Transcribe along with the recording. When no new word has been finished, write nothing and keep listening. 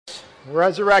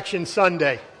Resurrection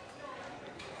Sunday.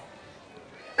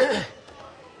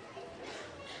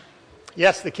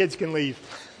 Yes, the kids can leave.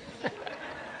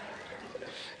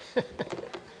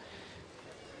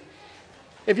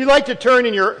 If you'd like to turn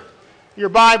in your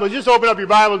Bible, just open up your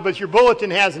Bible, but your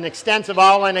bulletin has an extensive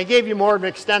outline. I gave you more of an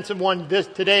extensive one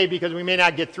today because we may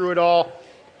not get through it all.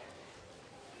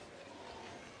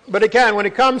 But again, when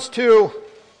it comes to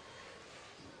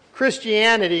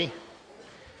Christianity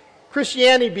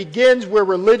begins where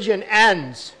religion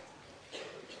ends.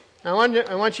 I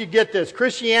want you to get this.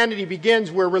 Christianity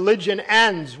begins where religion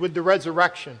ends, with the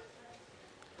resurrection.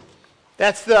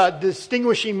 That's the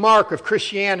distinguishing mark of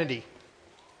Christianity.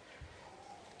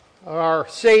 Our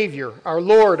Savior, our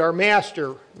Lord, our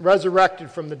Master,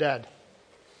 resurrected from the dead.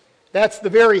 That's the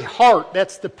very heart,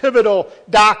 that's the pivotal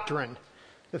doctrine,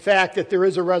 the fact that there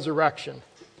is a resurrection.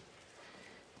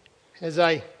 As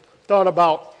I thought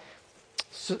about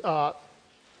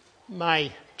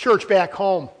my church back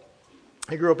home,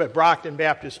 I grew up at Brockton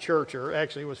Baptist Church, or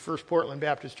actually it was First Portland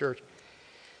Baptist Church.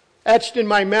 Etched in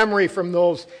my memory from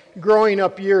those growing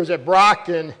up years at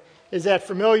Brockton is that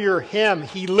familiar hymn,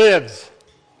 He Lives.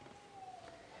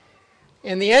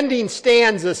 And the ending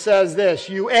stanza says this: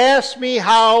 you ask me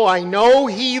how I know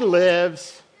He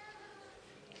lives.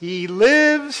 He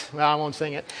lives, well, I won't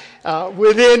sing it,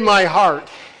 within my heart.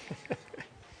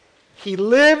 He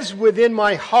lives within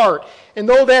my heart. And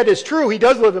though that is true, He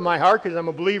does live in my heart because I'm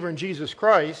a believer in Jesus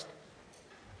Christ.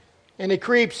 And it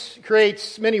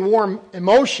creates many warm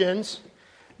emotions.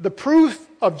 The proof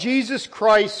of Jesus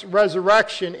Christ's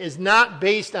resurrection is not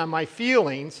based on my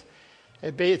feelings.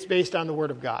 It's based on the Word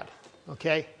of God.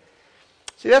 Okay?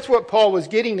 See, that's what Paul was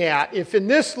getting at. If in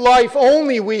this life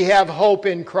only we have hope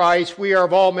in Christ, we are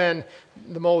of all men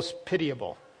the most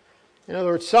pitiable. In other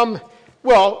words,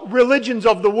 religions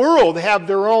of the world have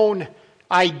their own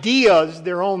ideas,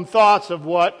 their own thoughts of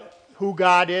who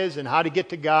God is and how to get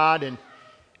to God,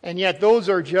 and yet those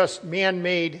are just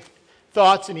man-made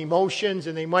thoughts and emotions,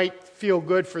 and they might feel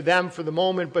good for them for the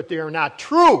moment, but they are not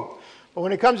true. But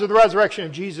when it comes to the resurrection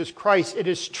of Jesus Christ, it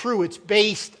is true. It's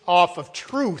based off of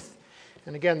truth.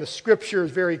 And again, the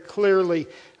Scriptures very clearly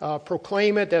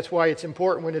proclaim it. That's why it's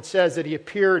important when it says that He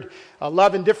appeared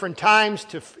 11 different times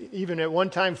to, even at one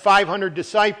time, 500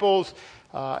 disciples.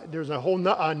 There's a whole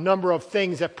number of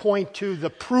things that point to the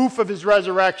proof of His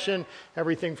resurrection.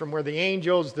 Everything from where the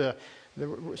angels, the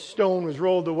stone was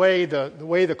rolled away, the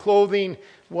way the clothing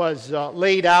was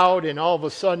laid out, and all of a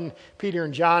sudden Peter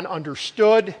and John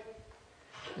understood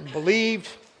and believed.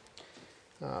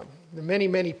 The many,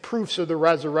 many proofs of the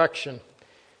resurrection.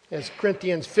 As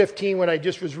Corinthians 15, when I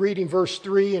just was reading verse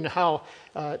 3, and how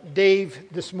Dave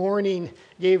this morning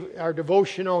gave our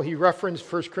devotional, he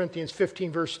referenced 1 Corinthians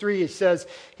 15, verse 3. He says,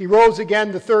 He rose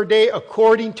again the third day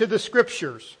according to the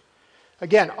Scriptures.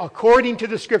 Again, according to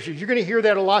the Scriptures. You're going to hear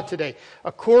that a lot today.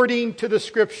 According to the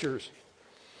Scriptures.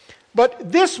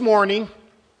 But this morning,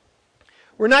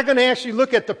 we're not going to actually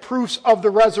look at the proofs of the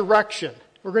resurrection.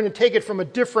 We're going to take it from a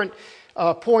different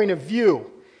point of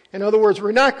view. In other words,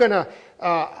 we're not going to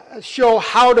show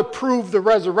how to prove the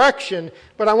resurrection,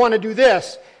 but I want to do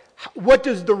this. What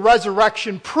does the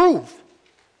resurrection prove?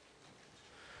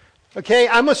 Okay,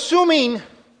 I'm assuming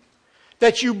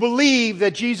that you believe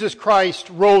that Jesus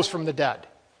Christ rose from the dead.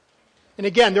 And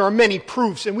again, there are many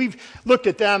proofs, and we've looked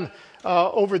at them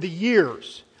over the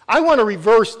years. I want to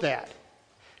reverse that.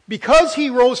 Because He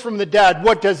rose from the dead,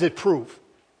 what does it prove?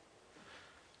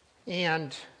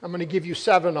 And I'm going to give you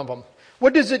 7 of them.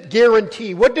 What does it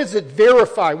guarantee? What does it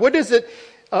verify? What does it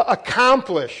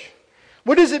accomplish?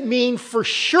 What does it mean for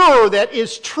sure that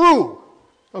is true?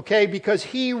 Okay, because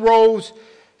He rose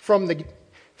from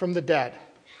the dead.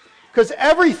 Because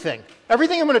everything I'm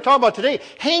going to talk about today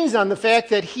hangs on the fact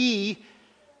that He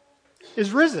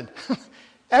is risen.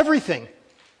 Everything.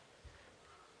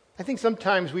 I think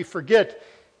sometimes we forget.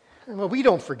 Well, we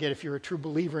don't forget if you're a true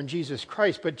believer in Jesus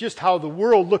Christ, but just how the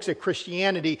world looks at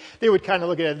Christianity, they would kind of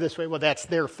look at it this way: well, that's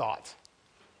their thoughts.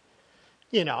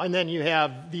 And then you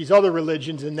have these other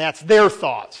religions, and that's their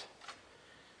thoughts.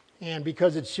 And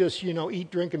because it's just, eat,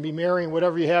 drink, and be merry, and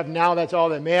whatever you have now, that's all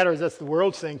that matters, that's the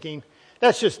world's thinking.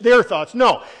 That's just their thoughts.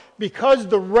 No, because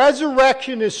the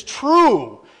resurrection is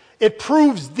true, it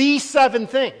proves these 7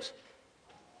 things.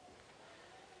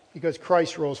 Because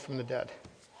Christ rose from the dead.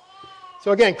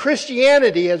 So again,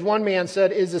 Christianity, as one man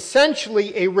said, is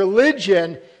essentially a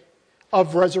religion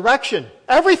of resurrection.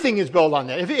 Everything is built on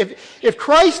that. If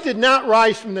Christ did not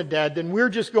rise from the dead, then we're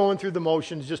just going through the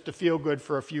motions just to feel good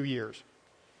for a few years.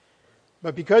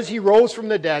 But because He rose from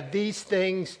the dead, these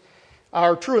things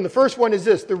are true. And the first one is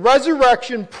this: the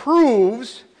resurrection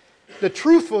proves the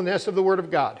truthfulness of the Word of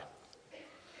God.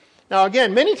 Now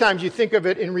again, many times you think of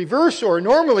it in reverse, or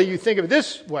normally you think of it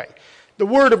this way. The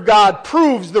Word of God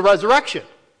proves the resurrection.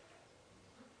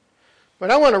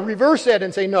 But I want to reverse that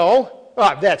and say, no,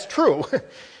 that's true.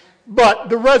 But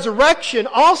the resurrection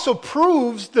also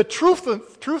proves the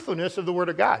truthfulness of the Word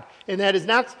of God. And that is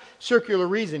not circular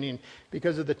reasoning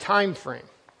because of the time frame.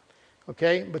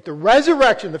 Okay? But the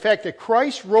resurrection, the fact that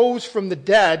Christ rose from the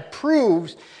dead,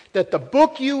 proves that the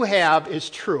book you have is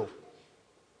true.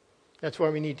 That's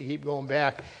why we need to keep going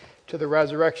back to the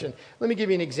resurrection. Let me give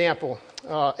you an example.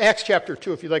 Acts chapter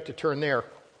 2, if you'd like to turn there.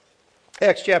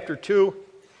 Acts chapter 2.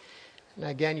 And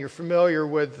again, you're familiar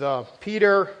with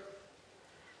Peter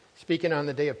speaking on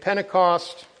the day of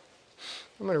Pentecost.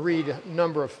 I'm going to read a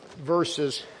number of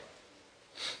verses.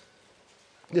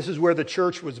 This is where the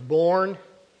church was born.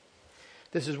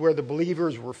 This is where the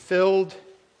believers were filled.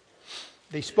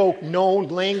 They spoke known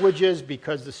languages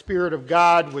because the Spirit of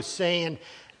God was saying,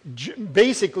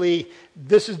 basically,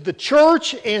 this is the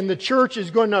church, and the church is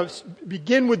going to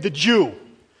begin with the Jew.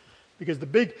 Because the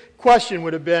big question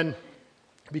would have been,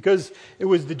 because it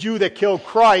was the Jew that killed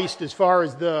Christ as far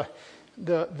as the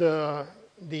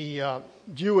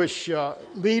Jewish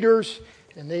leaders,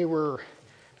 and they were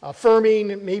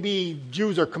affirming maybe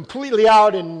Jews are completely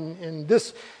out, and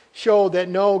this showed that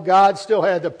no, God still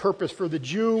had the purpose for the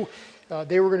Jew.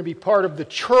 They were going to be part of the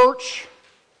church.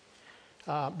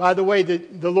 By the way,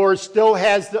 the Lord still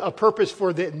has a purpose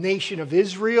for the nation of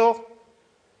Israel.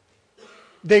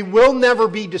 They will never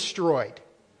be destroyed.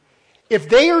 If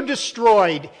they are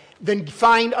destroyed, then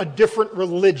find a different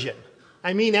religion.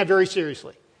 I mean that very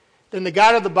seriously. Then the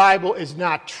God of the Bible is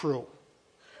not true.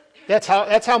 That's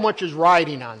how much is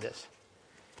riding on this.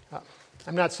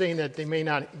 I'm not saying that they may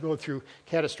not go through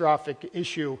catastrophic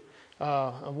issue,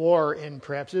 a war in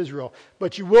perhaps Israel,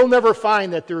 but you will never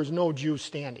find that there is no Jew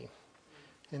standing.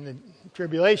 In the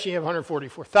tribulation, you have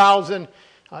 144,000.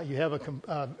 You have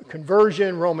a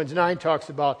conversion. Romans 9 talks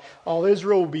about all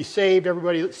Israel will be saved.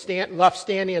 Everybody left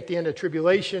standing at the end of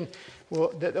tribulation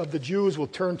of the Jews will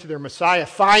turn to their Messiah.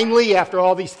 Finally, after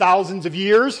all these thousands of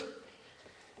years,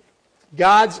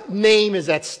 God's name is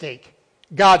at stake.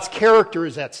 God's character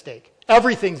is at stake.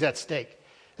 Everything's at stake.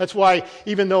 That's why,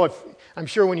 even though I'm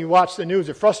sure when you watch the news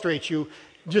it frustrates you,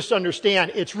 just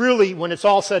understand, it's really, when it's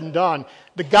all said and done,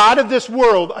 the God of this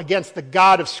world against the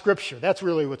God of Scripture. That's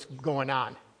really what's going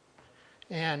on.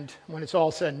 And when it's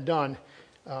all said and done,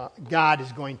 God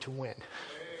is going to win.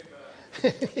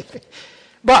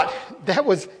 But that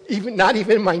was not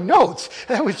even in my notes.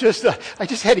 That was just, I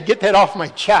just had to get that off my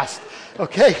chest.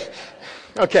 Okay?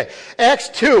 Okay, Acts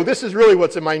 2, this is really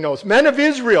what's in my notes. Men of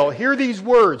Israel, hear these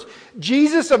words.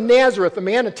 Jesus of Nazareth, a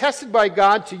man attested by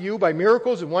God to you by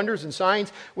miracles and wonders and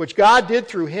signs, which God did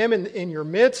through him in your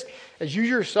midst, as you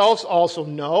yourselves also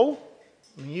know.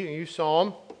 You saw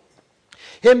him.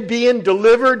 Him being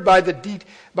delivered by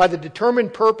the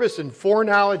determined purpose and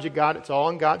foreknowledge of God. It's all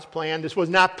in God's plan. This was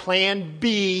not plan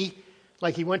B,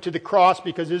 like he went to the cross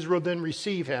because Israel didn't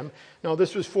receive him. No,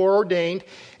 this was foreordained.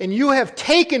 And you have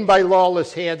taken by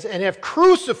lawless hands and have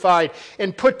crucified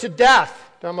and put to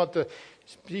death. Talking about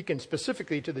speaking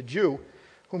specifically to the Jew,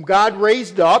 whom God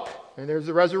raised up, and there's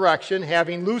the resurrection,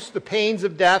 having loosed the pains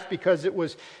of death because it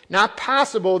was not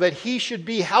possible that he should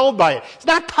be held by it. It's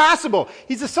not possible.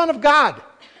 He's the Son of God.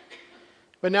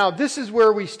 But now this is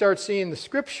where we start seeing the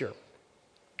Scripture.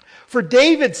 For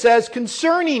David says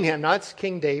concerning him, now that's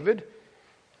King David,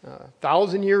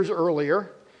 1,000 years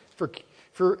earlier.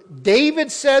 For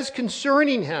David says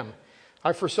concerning him,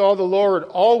 I foresaw the Lord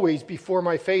always before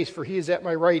my face, for he is at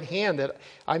my right hand, that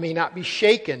I may not be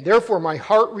shaken. Therefore my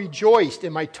heart rejoiced,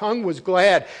 and my tongue was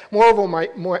glad.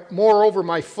 Moreover,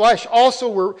 my flesh also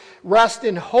will rest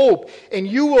in hope, and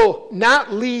you will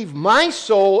not leave my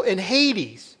soul in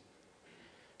Hades,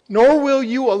 nor will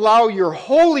you allow your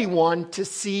Holy One to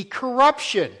see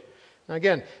corruption. Now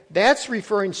again, that's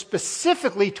referring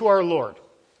specifically to our Lord.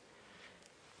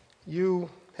 You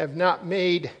have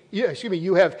made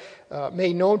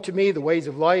known to me the ways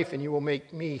of life, and you will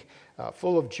make me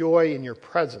full of joy in your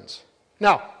presence.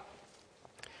 Now,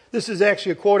 this is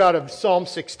actually a quote out of Psalm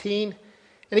 16.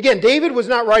 And again, David was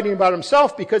not writing about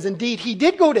himself because indeed he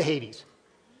did go to Hades.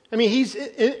 I mean,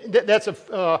 that's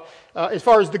as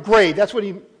far as the grave. That's what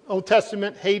Old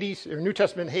Testament Hades, or New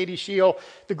Testament Hades, Sheol,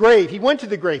 the grave. He went to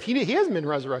the grave. He hasn't been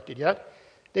resurrected yet.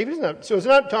 David is not. So it's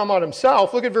not talking about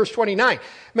himself. Look at verse 29.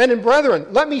 Men and brethren,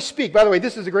 let me speak. By the way,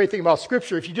 this is the great thing about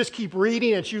Scripture. If you just keep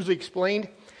reading, it's usually explained.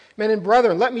 Men and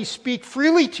brethren, let me speak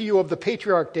freely to you of the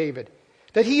patriarch David,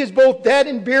 that he is both dead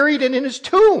and buried and in his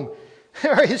tomb.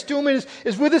 His tomb is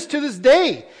with us to this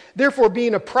day. Therefore,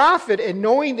 being a prophet and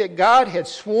knowing that God had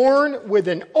sworn with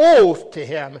an oath to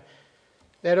him,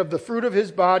 that of the fruit of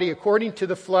his body, according to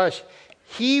the flesh,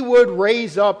 he would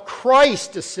raise up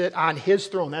Christ to sit on his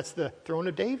throne. That's the throne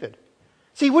of David.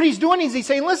 See, what he's doing is he's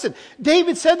saying, listen,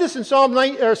 David said this in Psalm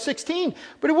 16,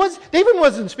 but David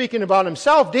wasn't speaking about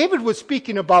himself. David was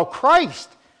speaking about Christ.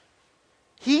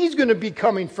 He's going to be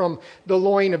coming from the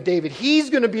loin of David. He's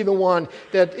going to be the one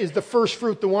that is the first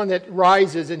fruit, the one that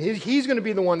rises, and he's going to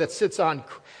be the one that sits on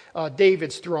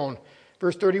David's throne.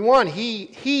 Verse 31,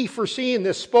 he foreseeing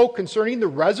this spoke concerning the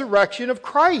resurrection of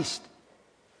Christ,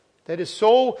 that his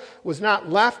soul was not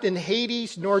left in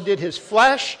Hades, nor did his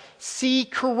flesh see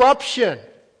corruption.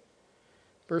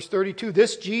 Verse 32,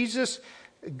 this Jesus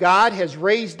God has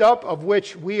raised up, of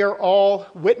which we are all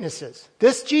witnesses.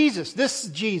 This Jesus.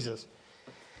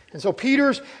 And so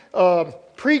Peter's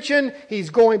preaching.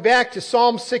 He's going back to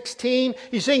Psalm 16.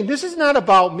 He's saying, this is not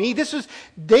about me.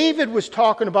 David was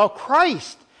talking about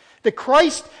Christ. That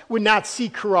Christ would not see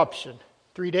corruption.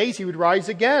 3 days he would rise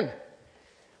again.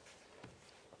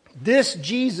 This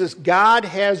Jesus God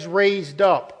has raised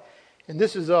up. And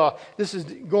this is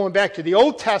going back to the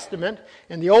Old Testament.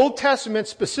 And the Old Testament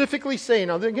specifically saying,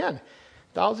 now again,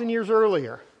 1,000 years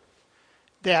earlier,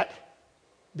 that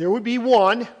there would be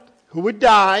one who would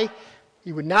die.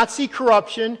 He would not see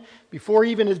corruption. Before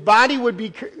even his body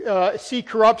would see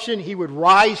corruption, he would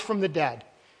rise from the dead.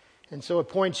 And so it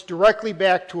points directly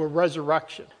back to a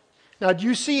resurrection. Now, do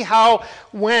you see how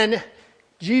when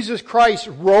Jesus Christ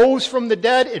rose from the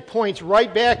dead, it points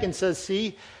right back and says,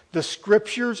 see, the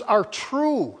Scriptures are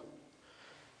true.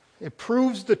 It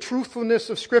proves the truthfulness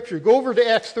of Scripture. Go over to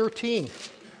Acts 13.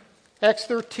 Acts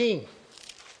 13.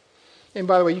 And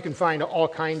by the way, you can find all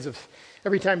kinds of,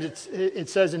 every time it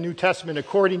says in New Testament,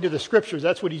 according to the Scriptures,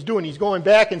 that's what he's doing. He's going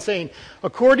back and saying,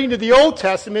 according to the Old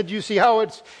Testament, you see how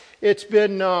it's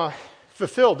been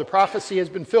fulfilled. The prophecy has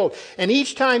been filled. And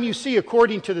each time you see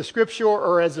according to the Scripture,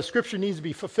 or as the Scripture needs to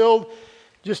be fulfilled,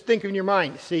 just think in your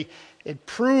mind. See, it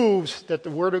proves that the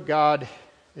Word of God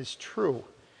is true.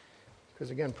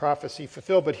 Because again, prophecy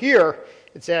fulfilled. But here,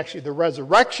 it's actually the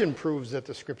resurrection proves that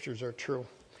the Scriptures are true.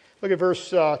 Look at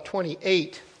verse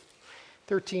 28.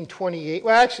 13:28.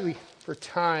 Well, actually, for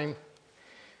time.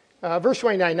 Verse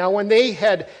 29. Now, when they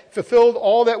had fulfilled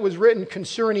all that was written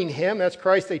concerning him, that's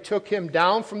Christ, they took him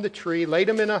down from the tree, laid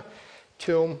him in a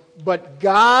tomb. But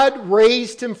God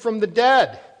raised him from the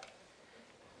dead.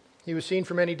 He was seen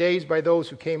for many days by those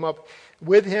who came up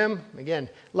with him. Again,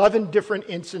 11 different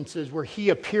instances where he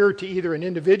appeared to either an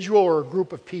individual or a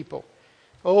group of people.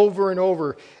 Over and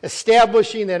over,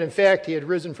 establishing that in fact he had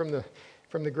risen from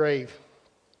the grave.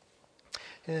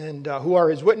 And who are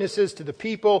his witnesses to the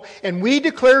people. And we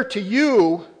declare to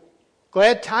you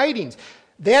glad tidings.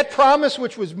 That promise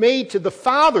which was made to the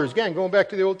fathers, again, going back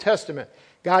to the Old Testament,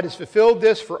 God has fulfilled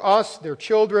this for us, their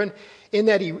children, in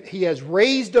that he has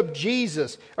raised up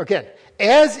Jesus. Again,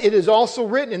 as it is also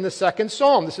written in the second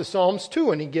Psalm. This is Psalms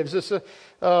 2, and he gives us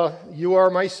you are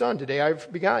my son, today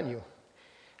I've begotten you.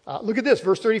 Look at this,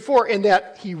 verse 34. In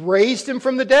that he raised him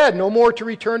from the dead, no more to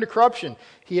return to corruption.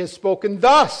 He has spoken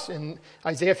thus in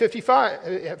Isaiah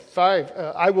 55,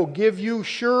 I will give you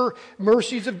sure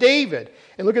mercies of David.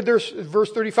 And look at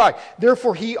verse 35.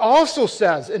 Therefore he also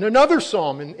says in another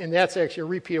psalm, and that's actually a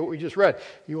repeat of what we just read,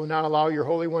 you will not allow your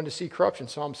Holy One to see corruption,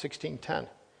 Psalm 16:10.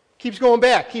 Keeps going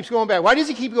back. Why does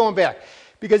he keep going back?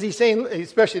 Because he's saying,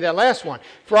 especially that last one,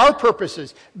 for our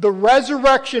purposes, the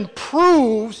resurrection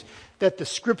proves that the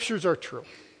Scriptures are true.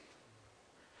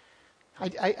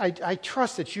 I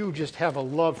trust that you just have a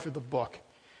love for the book.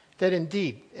 That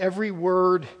indeed, every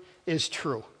word is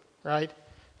true, right?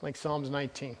 Like Psalms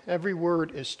 19. Every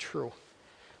word is true.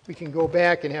 We can go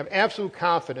back and have absolute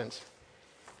confidence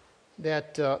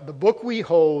that the book we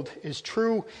hold is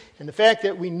true. And the fact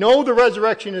that we know the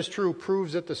resurrection is true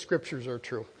proves that the Scriptures are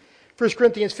true. 1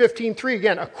 Corinthians 15:3,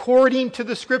 again, according to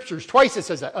the Scriptures. Twice it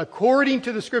says that, according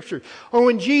to the Scriptures. Or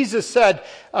when Jesus said,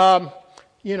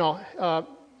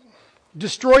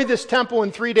 destroy this temple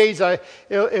in 3 days,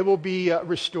 it will be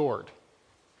restored.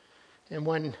 And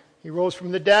when he rose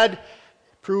from the dead,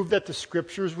 proved that the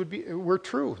Scriptures were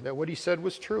true, that what he said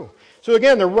was true. So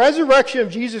again, the resurrection of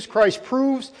Jesus Christ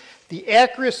proves the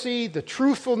accuracy, the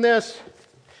truthfulness,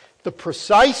 the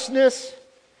preciseness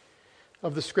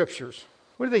of the Scriptures.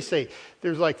 What do they say?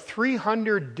 There's like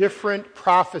 300 different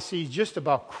prophecies just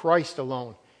about Christ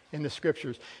alone in the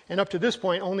Scriptures. And up to this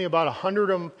point, only about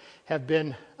 100 of them have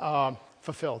been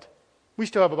fulfilled. We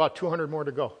still have about 200 more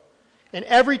to go. And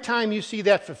every time you see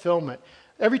that fulfillment,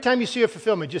 every time you see a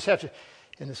fulfillment, you just have to,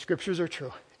 and the Scriptures are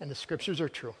true, and the Scriptures are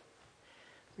true.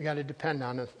 We got to depend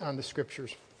on the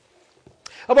Scriptures.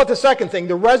 How about the second thing?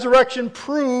 The resurrection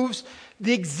proves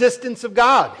the existence of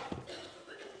God.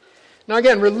 Now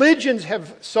again, religions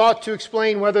have sought to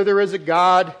explain whether there is a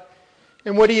God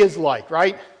and what he is like,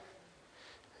 right?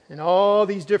 And all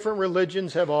these different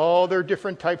religions have all their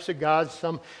different types of gods.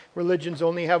 Some religions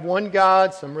only have one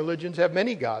God. Some religions have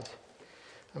many gods.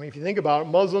 I mean, if you think about it,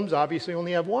 Muslims obviously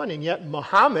only have one. And yet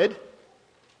Muhammad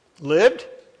lived,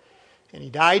 and he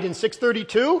died in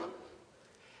 632,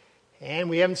 and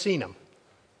we haven't seen him.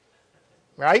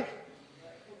 Right?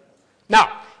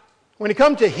 Now, when it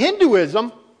comes to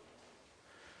Hinduism,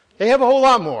 they have a whole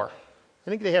lot more. I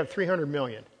think they have 300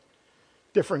 million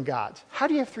different gods. How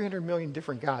do you have 300 million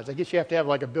different gods? I guess you have to have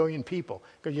like 1 billion people,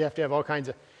 because you have to have all kinds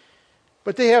of...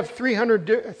 But they have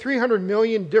 300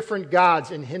 million different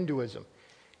gods in Hinduism.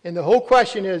 And the whole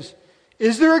question is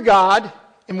there a God,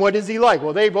 and what is he like?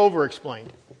 Well, they've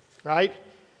over-explained, right?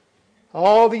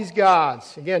 All these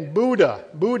gods. Again, Buddha,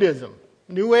 Buddhism,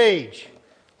 New Age,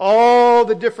 all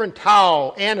the different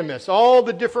Tao, animists, all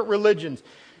the different religions.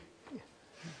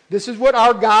 This is what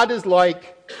our God is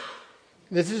like.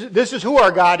 This is who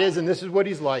our God is, and this is what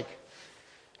he's like.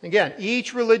 Again,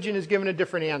 each religion is given a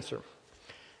different answer.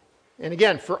 And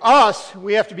again, for us,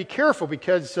 we have to be careful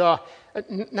because,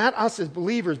 not us as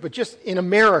believers, but just in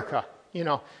America,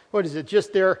 what is it?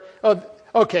 Just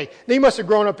okay, they must have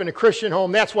grown up in a Christian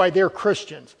home, that's why they're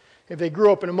Christians. If they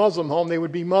grew up in a Muslim home, they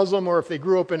would be Muslim, or if they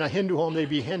grew up in a Hindu home, they'd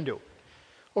be Hindu.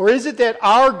 Or is it that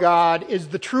our God is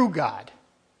the true God?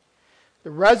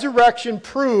 The resurrection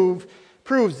proves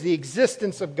the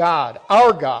existence of God,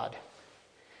 our God.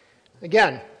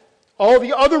 Again, all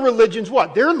the other religions,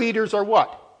 what? Their leaders are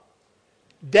what?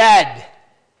 Dead.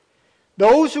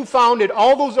 Those who founded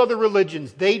all those other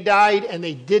religions, they died and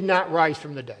they did not rise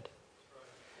from the dead.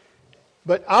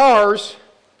 But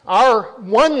our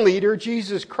one leader,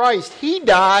 Jesus Christ, he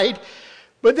died,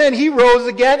 but then he rose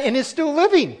again and is still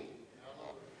living.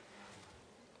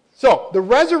 So, the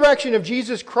resurrection of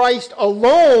Jesus Christ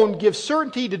alone gives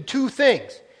certainty to two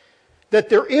things. That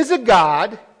there is a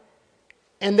God,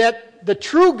 and that the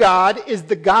true God is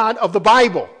the God of the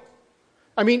Bible.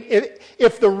 I mean,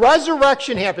 if the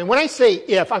resurrection happened, when I say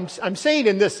if, I'm saying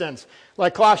in this sense,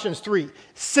 like Colossians 3,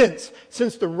 since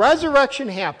the resurrection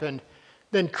happened,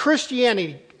 then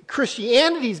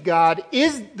Christianity's God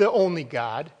is the only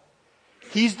God.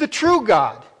 He's the true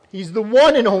God. He's the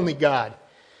one and only God.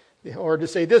 Or to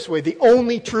say this way, the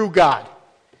only true God.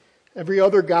 Every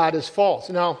other God is false.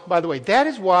 Now, by the way, that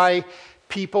is why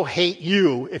people hate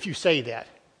you if you say that.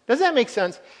 Does that make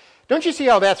sense? Don't you see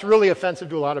how that's really offensive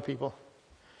to a lot of people?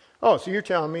 Oh, so you're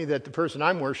telling me that the person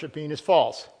I'm worshiping is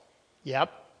false?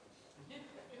 Yep.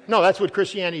 No, that's what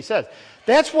Christianity says.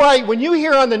 That's why when you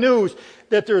hear on the news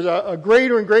that there's a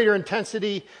greater and greater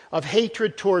intensity of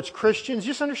hatred towards Christians,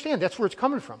 just understand that's where it's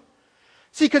coming from.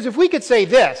 See, because if we could say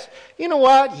this, you know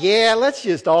what? Yeah, let's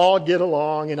just all get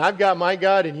along, and I've got my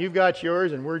God, and you've got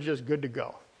yours, and we're just good to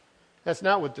go. That's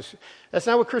not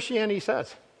what Christianity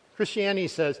says. Christianity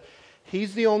says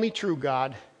he's the only true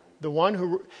God, the one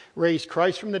who raised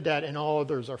Christ from the dead, and all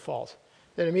others are false.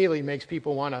 That immediately makes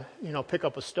people want to, pick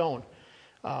up a stone.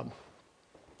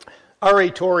 R.A.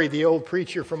 Torrey, the old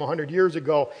preacher from 100 years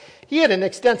ago, he had an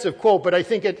extensive quote, but I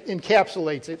think it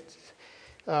encapsulates it.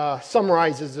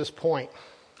 Summarizes this point.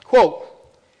 Quote,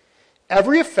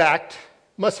 every effect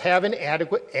must have an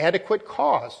adequate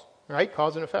cause. Right?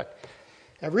 Cause and effect.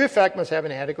 Every effect must have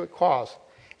an adequate cause.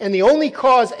 And the only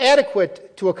cause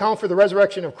adequate to account for the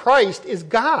resurrection of Christ is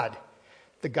God,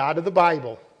 the God of the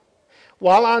Bible.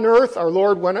 While on earth, our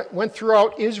Lord went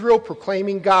throughout Israel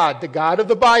proclaiming God, the God of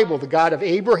the Bible, the God of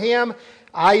Abraham,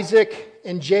 Isaac,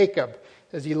 and Jacob,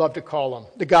 as he loved to call them,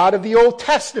 the God of the Old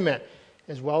Testament,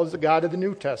 as well as the God of the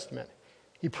New Testament.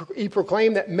 He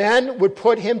proclaimed that men would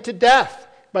put him to death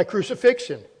by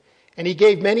crucifixion, and he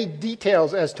gave many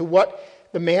details as to what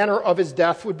the manner of his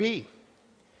death would be.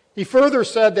 He further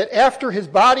said that after his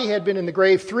body had been in the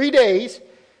grave 3 days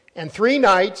and 3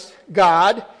 nights,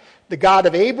 God, the God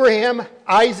of Abraham,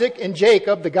 Isaac, and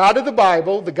Jacob, the God of the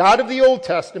Bible, the God of the Old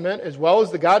Testament, as well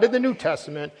as the God of the New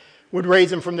Testament, would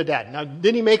raise him from the dead. Now,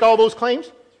 didn't he make all those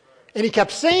claims? And he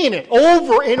kept saying it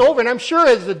over and over. And I'm sure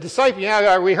as a disciple,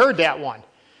 yeah, we heard that one.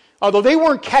 Although they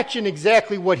weren't catching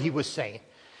exactly what he was saying.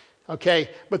 Okay?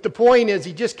 But the point is,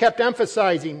 he just kept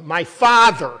emphasizing, my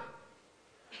Father,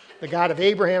 the God of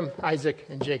Abraham, Isaac,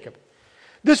 and Jacob.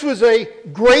 This was a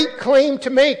great claim to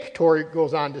make, Torrey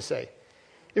goes on to say.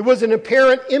 It was an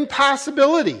apparent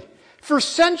impossibility. For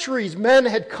centuries, men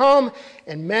had come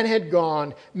and men had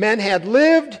gone. Men had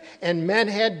lived and men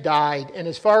had died. And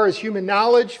as far as human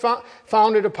knowledge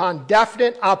founded upon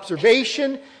definite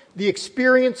observation, the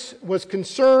experience was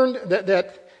concerned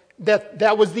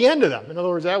that was the end of them. In other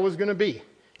words, that was going to be.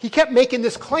 He kept making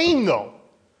this claim, though.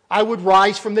 I would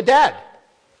rise from the dead.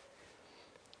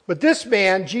 But this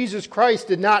man, Jesus Christ,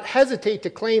 did not hesitate to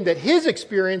claim that his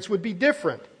experience would be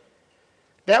different.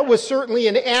 That was certainly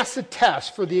an acid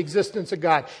test for the existence of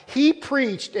God. He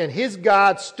preached and his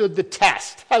God stood the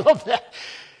test. I love that.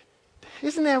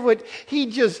 Isn't that what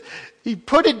he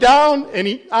put it down, and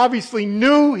he obviously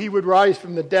knew he would rise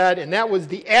from the dead, and that was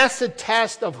the acid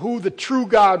test of who the true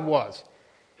God was.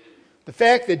 The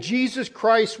fact that Jesus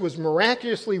Christ was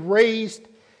miraculously raised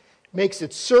makes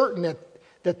it certain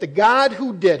that the God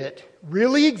who did it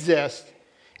really exists,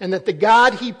 and that the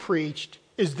God he preached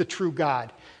is the true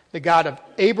God. The God of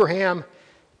Abraham,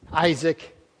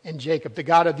 Isaac, and Jacob. The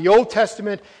God of the Old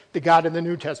Testament, the God of the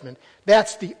New Testament.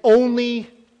 That's the only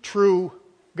true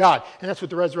God. And that's what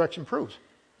the resurrection proves.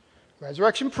 The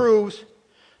resurrection proves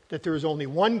that there is only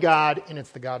one God, and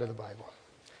it's the God of the Bible.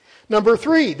 Number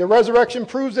 3, the resurrection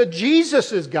proves that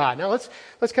Jesus is God. Now let's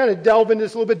kind of delve into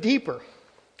this a little bit deeper.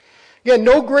 Again,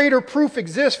 no greater proof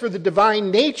exists for the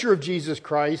divine nature of Jesus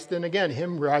Christ than, again,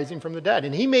 him rising from the dead.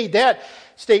 And he made that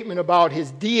statement about his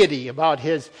deity, about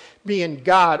his being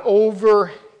God,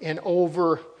 over and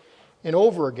over and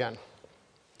over again.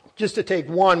 Just to take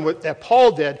one that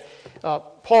Paul did,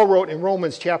 Paul wrote in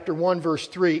Romans chapter 1, verse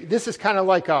 3. This is kind of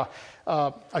like a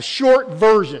short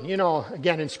version. You know,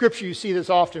 again, in Scripture you see this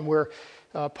often where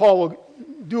Paul will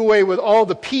do away with all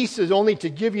the pieces only to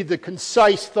give you the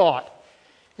concise thought.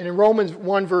 And in Romans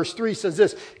 1 verse 3 says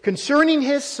this, concerning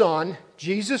his Son,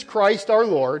 Jesus Christ our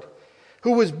Lord,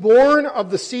 who was born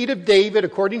of the seed of David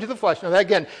according to the flesh. Now that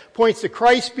again points to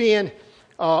Christ being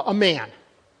a man.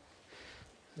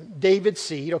 David's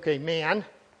seed, okay, man.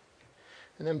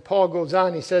 And then Paul goes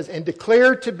on, he says, and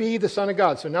declared to be the Son of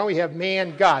God. So now we have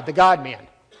man, God, the God-man.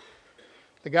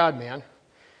 The God-man.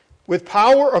 With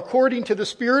power according to the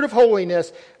Spirit of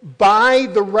holiness by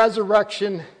the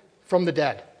resurrection from the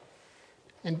dead.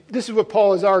 And this is what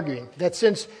Paul is arguing, that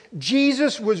since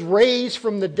Jesus was raised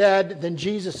from the dead, then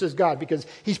Jesus is God. Because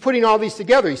he's putting all these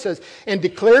together. He says, and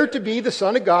declared to be the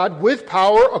Son of God with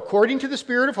power according to the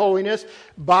Spirit of holiness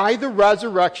by the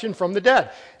resurrection from the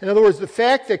dead. In other words, the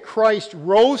fact that Christ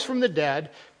rose from the dead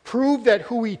proved that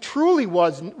who he truly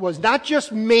was not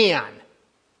just man.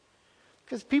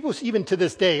 Because people even to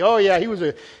this day, oh yeah, he was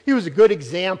a good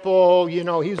example, you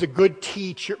know, he was a good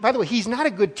teacher. By the way, he's not a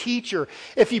good teacher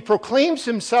if he proclaims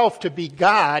himself to be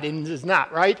God and is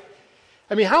not, right?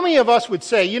 I mean, how many of us would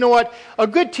say, you know what, a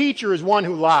good teacher is one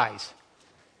who lies?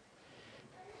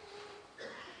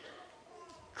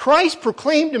 Christ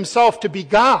proclaimed himself to be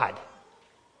God.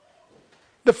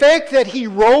 The fact that he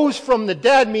rose from the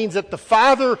dead means that the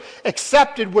Father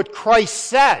accepted what Christ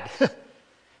said.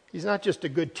 He's not just a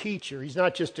good teacher. He's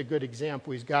not just a good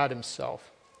example. He's God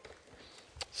himself.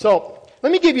 So,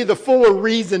 let me give you the fuller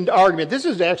reasoned argument. This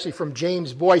is actually from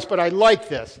James Boyce, but I like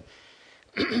this.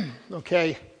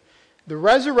 Okay? The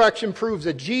resurrection proves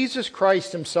that Jesus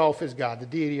Christ himself is God, the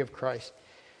deity of Christ.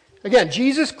 Again,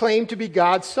 Jesus claimed to be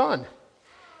God's Son.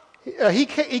 He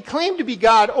claimed to be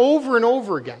God over and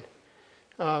over again.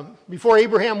 Before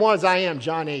Abraham was, I am,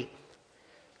 John 8.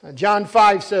 John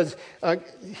 5 says,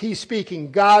 he's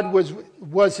speaking, God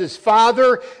was his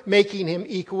Father, making him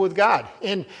equal with God.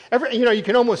 And you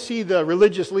can almost see the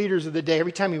religious leaders of the day,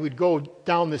 every time he would go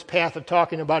down this path of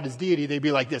talking about his deity, they'd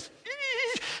be like this.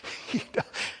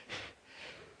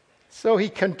 So he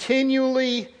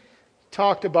continually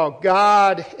talked about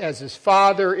God as his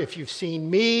Father. If you've seen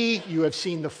me, you have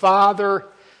seen the Father.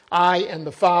 I and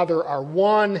the Father are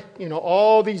one. You know,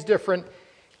 all these different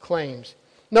claims.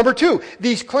 Number 2,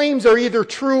 these claims are either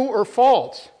true or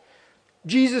false.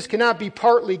 Jesus cannot be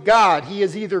partly God. He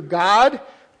is either God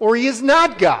or he is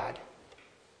not God.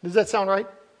 Does that sound right?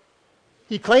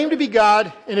 He claimed to be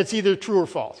God, and it's either true or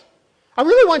false. I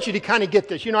really want you to kind of get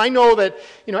this. You know, I know that,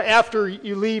 after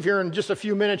you leave here in just a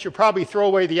few minutes, you'll probably throw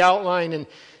away the outline and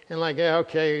like, yeah,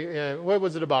 okay, what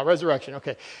was it about? Resurrection,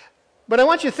 okay. But I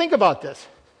want you to think about this.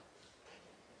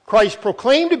 Christ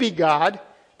proclaimed to be God.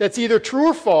 That's either true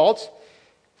or false.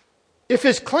 If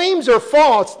his claims are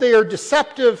false, they are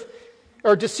deceptive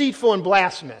or deceitful and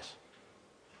blasphemous.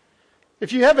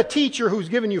 If you have a teacher who's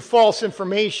given you false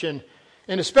information,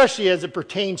 and especially as it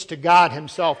pertains to God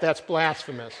himself, that's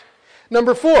blasphemous.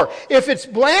 Number 4, if it's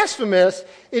blasphemous,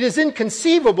 it is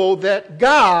inconceivable that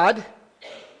God,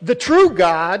 the true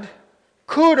God,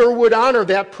 could or would honor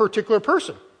that particular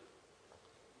person.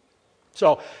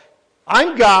 So,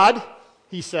 I'm God,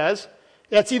 he says.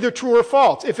 That's either true or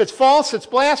false. If it's false, it's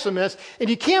blasphemous. And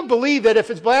you can't believe that if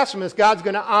it's blasphemous, God's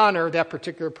going to honor that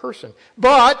particular person.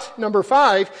 But, number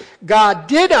 5, God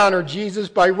did honor Jesus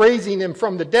by raising him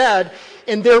from the dead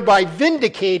and thereby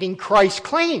vindicating Christ's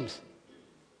claims.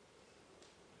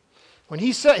 When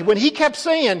he kept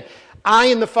saying, I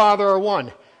and the Father are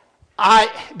one.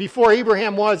 Before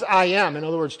Abraham was, I am. In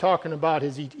other words, talking about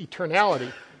his eternality.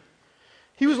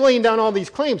 He was laying down all these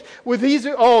claims. With these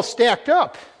all stacked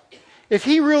up, if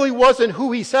he really wasn't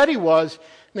who he said he was,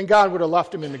 then God would have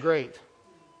left him in the grave.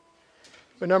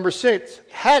 But number 6,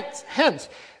 hence,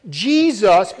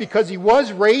 Jesus, because he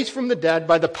was raised from the dead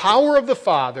by the power of the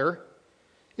Father,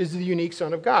 is the unique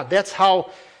Son of God. That's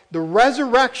how the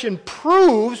resurrection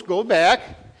proves, go back,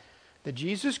 that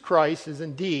Jesus Christ is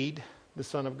indeed the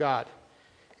Son of God.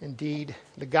 Indeed,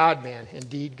 the God-man.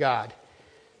 Indeed, God.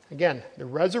 Again, the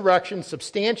resurrection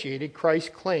substantiated Christ's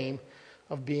claim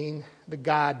of being the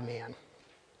God-man.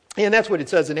 And that's what it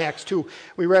says in Acts 2.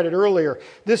 We read it earlier.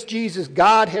 This Jesus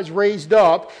God has raised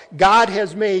up. God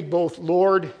has made both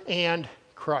Lord and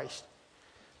Christ.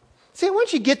 See, I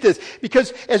want you to get this.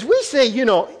 Because as we say,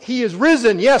 he is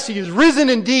risen. Yes, he is risen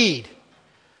indeed.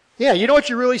 Yeah, you know what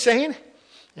you're really saying?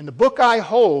 And the book I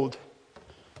hold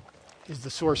is the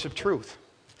source of truth.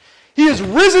 He is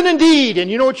risen indeed. And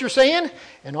you know what you're saying?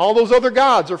 And all those other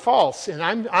gods are false.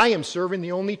 And I am serving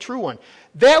the only true one.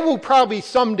 That will probably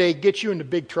someday get you into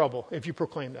big trouble if you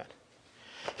proclaim that.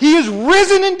 He is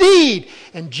risen indeed.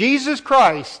 And Jesus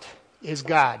Christ is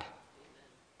God.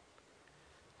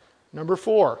 Number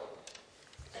 4.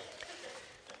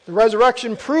 The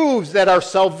resurrection proves that our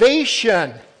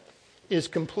salvation is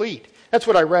complete. That's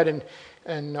what I read in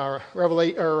 1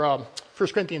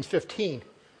 Corinthians 15.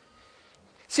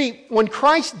 See, when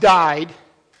Christ died,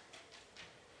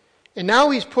 and now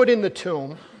he's put in the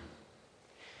tomb,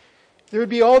 there would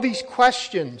be all these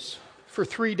questions for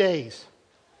 3 days.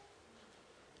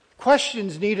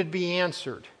 Questions needed to be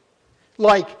answered.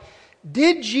 Like,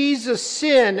 did Jesus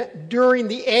sin during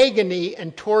the agony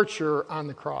and torture on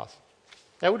the cross?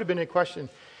 That would have been a question.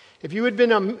 If you had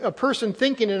been a person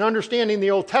thinking and understanding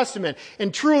the Old Testament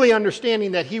and truly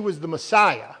understanding that he was the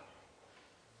Messiah,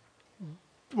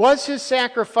 was his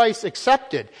sacrifice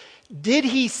accepted? Did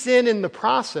he sin in the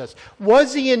process?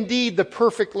 Was he indeed the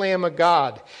perfect Lamb of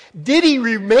God? Did he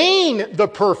remain the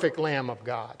perfect Lamb of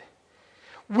God?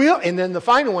 And then the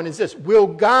final one is this. Will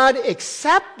God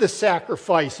accept the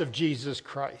sacrifice of Jesus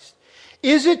Christ?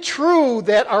 Is it true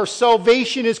that our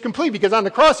salvation is complete? Because on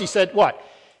the cross he said, what?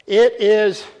 It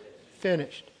is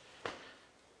finished.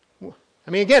 I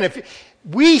mean, again, if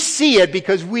we see it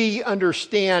because we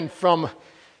understand from,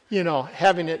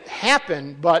 having it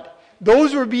happen, but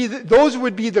those would be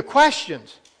the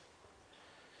questions.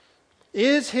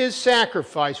 Was his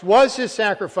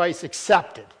sacrifice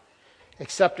accepted?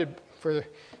 Accepted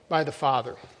by the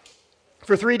Father.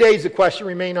 For 3 days the question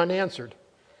remained unanswered.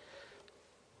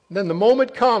 Then the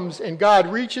moment comes and God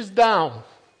reaches down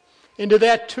into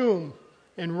that tomb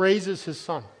and raises his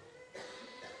Son.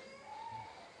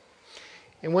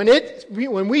 And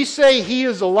when we say he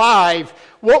is alive,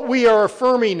 what we are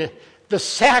affirming, the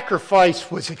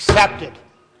sacrifice was accepted.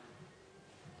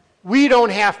 We don't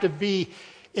have to be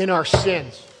in our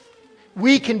sins.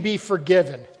 We can be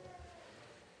forgiven.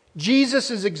 Jesus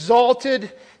is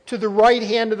exalted to the right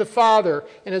hand of the Father.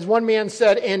 And as one man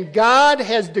said, and God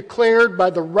has declared by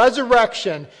the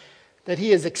resurrection that he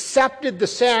has accepted the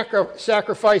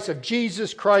sacrifice of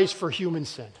Jesus Christ for human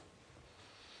sin.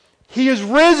 He is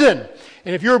risen.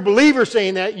 And if you're a believer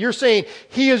saying that, you're saying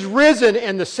he is risen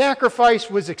and the sacrifice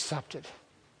was accepted.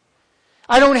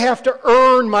 I don't have to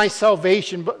earn my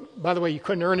salvation. But, by the way, you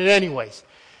couldn't earn it anyways.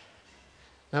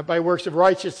 Not by works of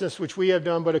righteousness which we have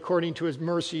done, but according to his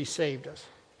mercy he saved us.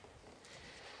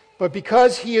 But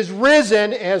because he is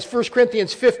risen, as 1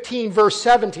 Corinthians 15, verse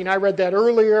 17, I read that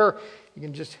earlier. You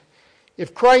can just,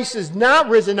 if Christ is not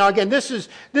risen, now again, this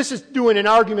is doing an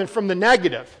argument from the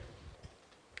negative.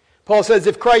 Paul says,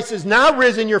 if Christ is not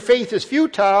risen, your faith is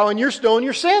futile and you're still in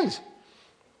your sins.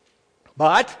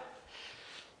 But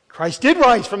Christ did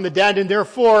rise from the dead, and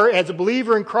therefore, as a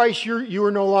believer in Christ, you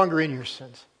are no longer in your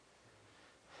sins.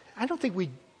 I don't think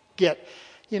we get,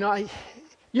 you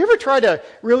ever try to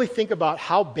really think about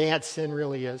how bad sin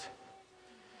really is?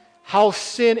 How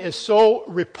sin is so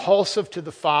repulsive to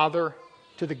the Father,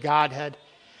 to the Godhead.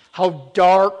 How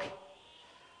dark,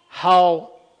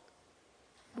 how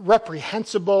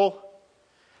reprehensible,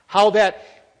 how that,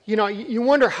 you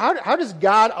wonder, how does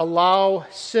God allow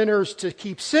sinners to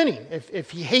keep sinning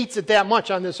if he hates it that much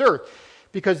on this earth?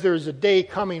 Because there's a day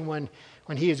coming when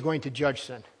he is going to judge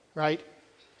sin, right?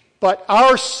 But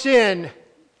our sin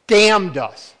damned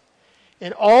us.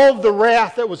 And all of the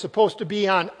wrath that was supposed to be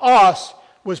on us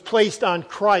was placed on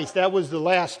Christ. That was the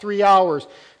last 3 hours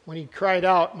when he cried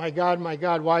out, my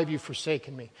God, why have you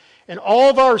forsaken me? And all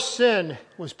of our sin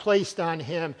was placed on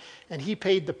him, and he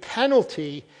paid the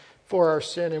penalty for our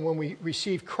sin. And when we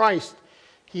receive Christ,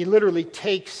 he literally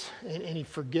takes and he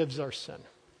forgives our sin.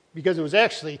 Because it was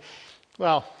actually,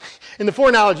 well, in the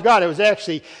foreknowledge of God,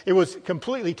 it was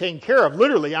completely taken care of,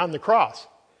 literally on the cross.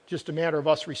 Just a matter of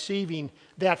us receiving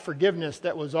that forgiveness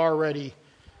that was already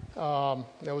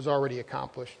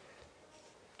accomplished.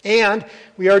 And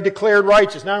we are declared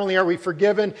righteous. Not only are we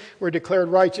forgiven, we're declared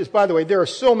righteous. By the way, there are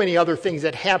so many other things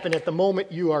that happen at the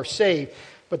moment you are saved.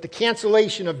 But the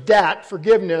cancellation of debt,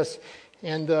 forgiveness,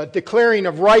 and the declaring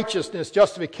of righteousness,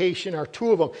 justification, are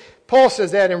two of them. Paul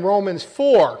says that in Romans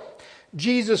 4.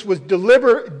 Jesus was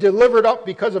delivered up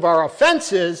because of our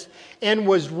offenses and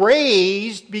was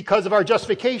raised because of our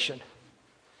justification.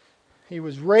 He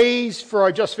was raised for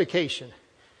our justification.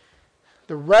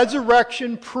 The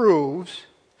resurrection proves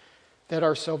that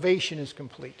our salvation is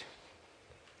complete.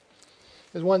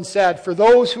 As one said, for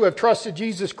those who have trusted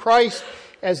Jesus Christ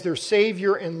as their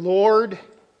Savior and Lord,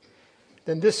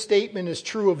 then this statement is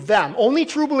true of them. Only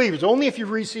true believers, only if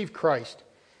you've received Christ.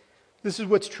 This is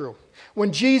what's true.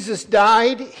 When Jesus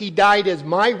died, he died as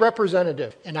my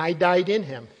representative, and I died in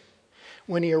him.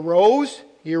 When he arose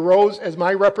as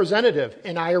my representative,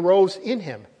 and I arose in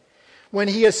him. When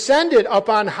he ascended up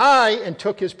on high and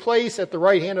took his place at the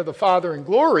right hand of the Father in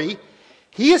glory,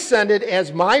 he ascended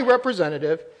as my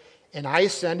representative, and I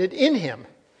ascended in him.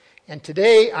 And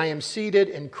today I am seated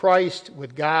in Christ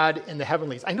with God in the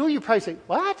heavenlies. I know you probably say,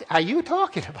 what are you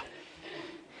talking about?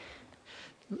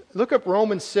 Look up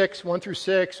Romans 6, 1 through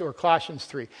 6, or Colossians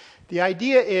 3. The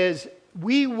idea is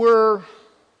we were,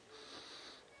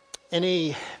 in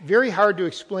a very hard to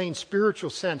explain spiritual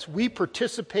sense, we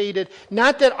participated,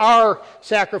 not that our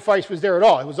sacrifice was there at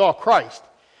all, it was all Christ.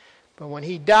 But when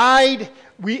he died,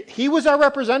 he was our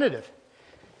representative.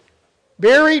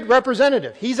 Buried,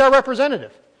 representative. He's our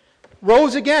representative.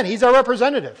 Rose again, he's our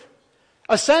representative.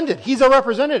 Ascended, he's our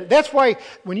representative. That's why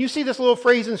when you see this little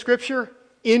phrase in Scripture,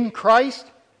 in Christ,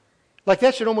 like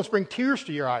that should almost bring tears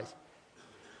to your eyes.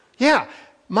 Yeah,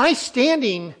 my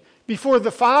standing before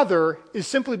the Father is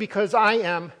simply because I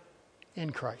am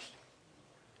in Christ.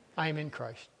 I am in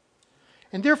Christ.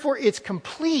 And therefore it's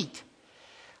complete.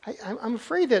 I'm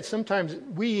afraid that sometimes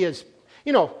we as,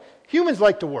 humans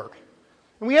like to work.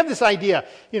 And we have this idea,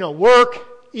 work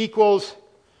equals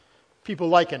people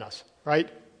liking us, right?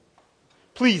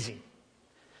 Pleasing.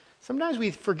 Sometimes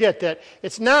we forget that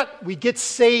it's not we get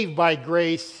saved by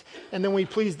grace and then we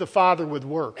please the Father with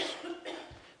works.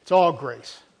 It's all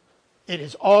grace. It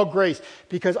is all grace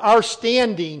because our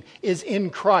standing is in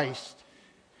Christ.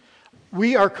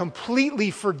 We are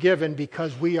completely forgiven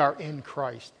because we are in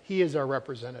Christ. He is our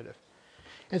representative.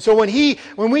 And so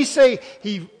when we say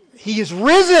he is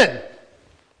risen,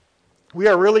 we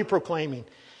are really proclaiming,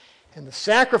 and the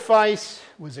sacrifice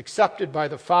was accepted by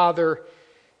the Father.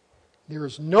 There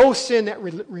is no sin that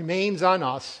remains on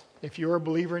us if you're a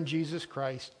believer in Jesus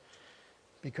Christ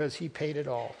because he paid it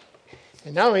all.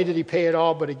 And not only did he pay it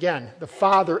all, but again, the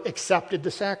Father accepted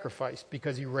the sacrifice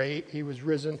because he was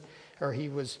risen, or he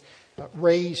was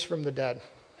raised from the dead.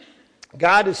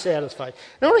 God is satisfied.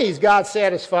 Not only is God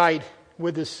satisfied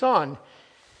with his Son,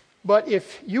 but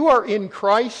if you are in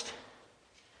Christ,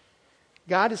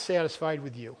 God is satisfied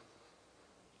with you.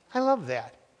 I love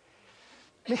that.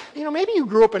 Maybe you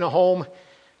grew up in a home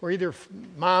where either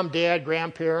mom, dad,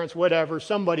 grandparents, whatever,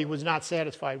 somebody was not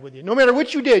satisfied with you. No matter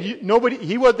what you did,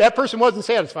 that person wasn't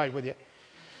satisfied with you.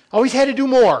 Always had to do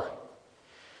more.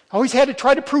 Always had to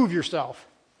try to prove yourself.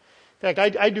 In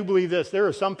fact, I do believe this. There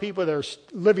are some people that are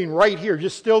living right here,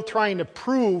 just still trying to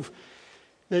prove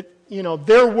that,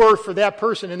 their worth for that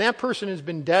person, and that person has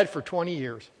been dead for 20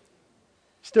 years.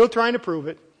 Still trying to prove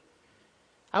it.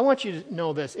 I want you to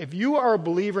know this. If you are a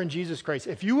believer in Jesus Christ,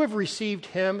 if you have received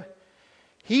him,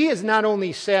 he is not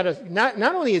only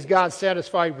is God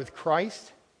satisfied with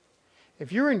Christ,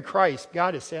 if you're in Christ,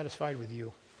 God is satisfied with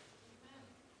you.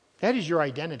 That is your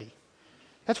identity.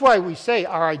 That's why we say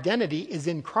our identity is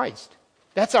in Christ.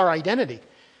 That's our identity.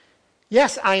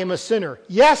 Yes, I am a sinner.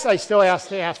 Yes, I still have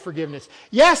to ask forgiveness.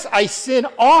 Yes, I sin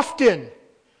often.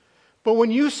 But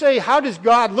when you say, how does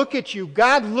God look at you?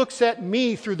 God looks at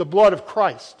me through the blood of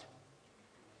Christ.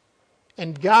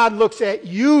 And God looks at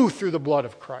you through the blood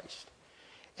of Christ.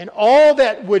 And all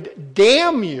that would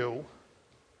damn you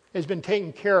has been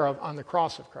taken care of on the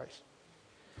cross of Christ.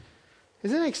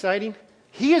 Isn't it exciting?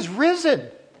 He is risen.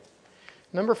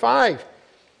 Number 5,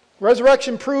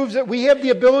 resurrection proves that we have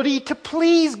the ability to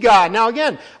please God. Now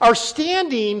again, our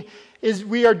standing is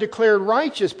we are declared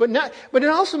righteous, but it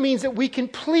also means that we can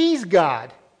please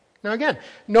God. Now again,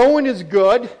 no one is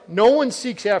good, no one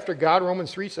seeks after God.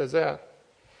 Romans 3 says that.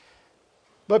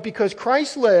 But because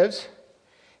Christ lives,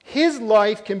 His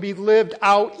life can be lived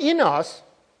out in us,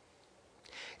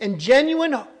 and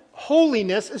genuine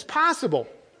holiness is possible.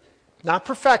 Not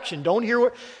perfection.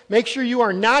 Make sure you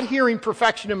are not hearing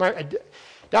perfection in my...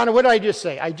 Donna, what did I just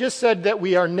say? I just said that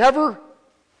we are never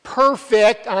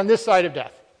perfect on this side of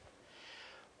death.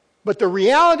 But the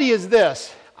reality is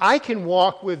this: I can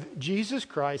walk with Jesus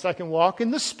Christ, I can walk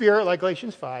in the Spirit, like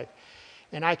Galatians 5,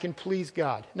 and I can please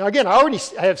God. Now again,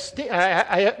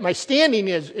 my standing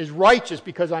is righteous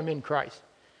because I'm in Christ.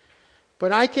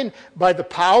 But I can, by the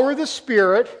power of the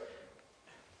Spirit,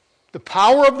 the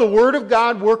power of the Word of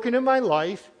God working in my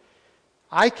life,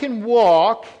 I can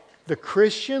walk the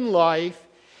Christian life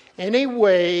in a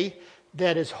way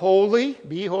that is holy.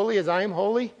 Be holy as I am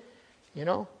holy. You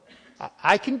know,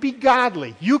 I can be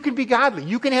godly. You can be godly.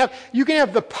 You can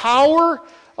have the power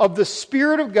of the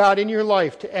Spirit of God in your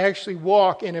life to actually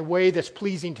walk in a way that's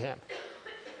pleasing to Him.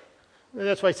 And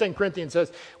that's why 2 Corinthians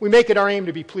says, we make it our aim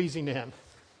to be pleasing to Him.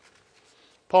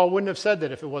 Paul wouldn't have said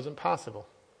that if it wasn't possible.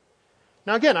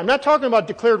 Now again, I'm not talking about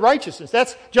declared righteousness.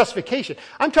 That's justification.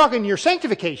 I'm talking your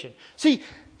sanctification. See,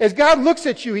 as God looks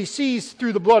at you, He sees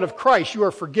through the blood of Christ you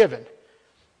are forgiven.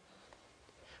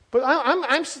 But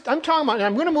I'm talking about, and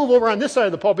I'm going to move over on this side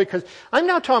of the pulpit because I'm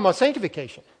now talking about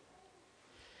sanctification.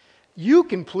 You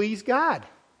can please God.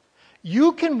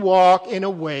 You can walk in a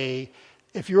way,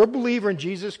 if you're a believer in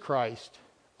Jesus Christ,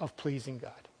 of pleasing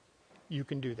God. You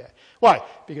can do that. Why?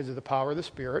 Because of the power of the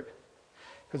Spirit,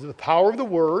 because of the power of the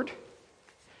Word.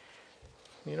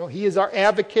 You know, He is our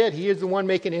advocate. He is the one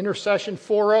making intercession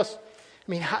for us.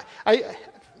 I mean,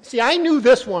 I knew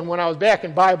this one when I was back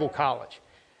in Bible college.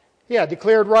 Yeah,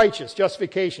 declared righteous,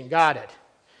 justification, got it.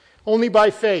 Only by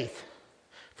faith.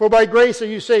 For by grace are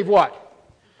you saved what?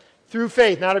 Through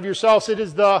faith, not of yourselves. It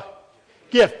is the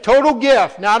gift. Total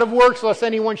gift, not of works, lest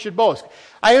anyone should boast.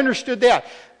 I understood that.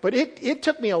 But it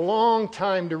took me a long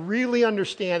time to really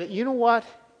understand that, you know what?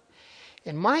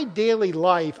 In my daily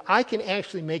life, I can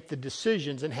actually make the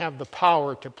decisions and have the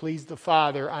power to please the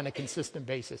Father on a consistent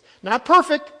basis. Not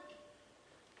perfect,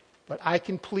 but I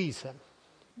can please Him.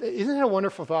 Isn't that a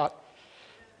wonderful thought?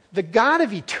 The God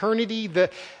of eternity, the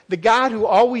God who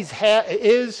always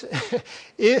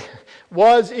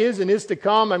was, is, and is to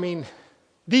come, I mean,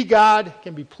 the God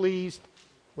can be pleased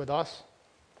with us.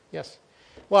 Yes.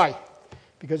 Why?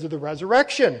 Because of the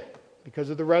resurrection.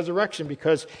 Because of the resurrection.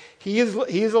 Because He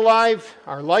is alive,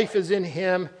 our life is in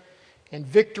Him, and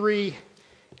victory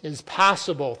is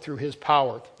possible through His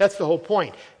power. That's the whole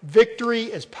point. Victory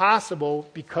is possible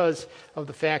because of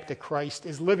the fact that Christ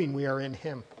is living. We are in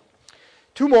Him.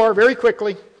 Two more, very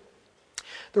quickly.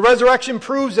 The resurrection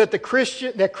proves that the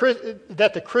Christian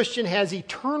has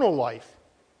eternal life.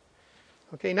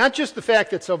 Okay, not just the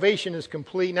fact that salvation is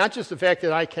complete, not just the fact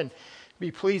that I can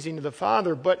be pleasing to the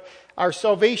Father, but our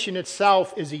salvation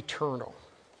itself is eternal.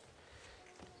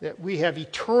 That we have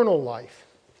eternal life.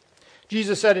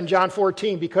 Jesus said in John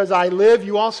 14, because I live,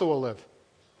 you also will live.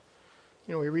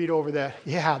 You know, we read over that.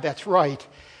 Yeah, that's right.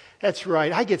 That's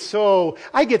right. I get so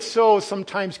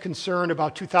sometimes concerned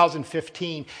about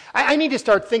 2015. I need to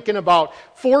start thinking about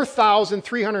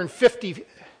 4,350.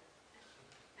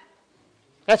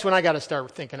 That's when I got to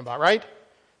start thinking about, right?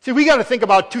 See, we got to think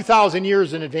about 2,000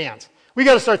 years in advance. We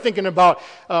got to start thinking about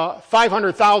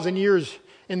 500,000 years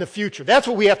in the future. That's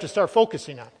what we have to start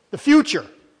focusing on. The future.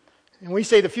 And when we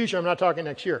say the future, I'm not talking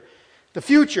next year. The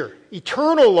future.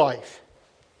 Eternal life.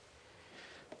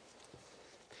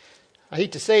 I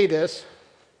hate to say this.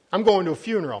 I'm going to a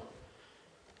funeral.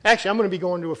 Actually, I'm going to be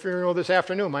going to a funeral this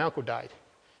afternoon. My uncle died.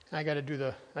 I got to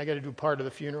do part of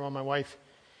the funeral on my wife.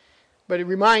 But it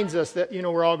reminds us that, you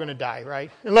know, we're all going to die, right?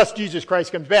 Unless Jesus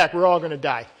Christ comes back, we're all going to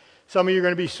die. Some of you are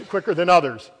going to be quicker than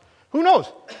others. Who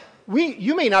knows?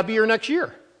 You may not be here next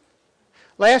year.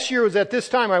 Last year was at this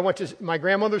time, I went to my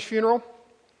grandmother's funeral.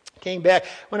 Came back.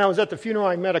 When I was at the funeral,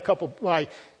 I met a couple, well,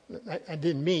 I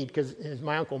didn't meet because it was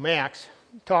my Uncle Max.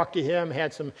 Talked to him,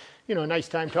 had some, you know, a nice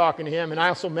time talking to him. And I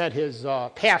also met his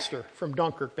pastor from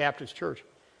Dunkirk Baptist Church.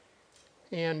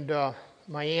 And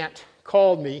my aunt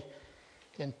called me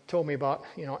and told me about,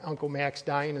 you know, Uncle Max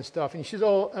dying and stuff. And she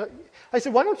said, I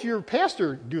said, why don't your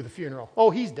pastor do the funeral? Oh,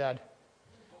 he's dead.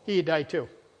 He had died too.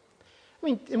 I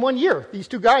mean, in 1 year, these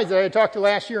two guys that I had talked to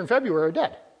last year in February are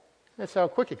dead. That's how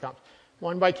quick it comes.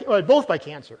 Both by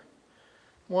cancer.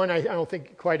 One, I don't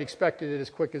think quite expected it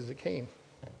as quick as it came.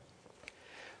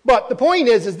 But the point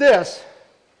is this.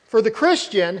 For the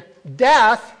Christian,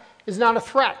 death is not a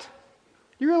threat.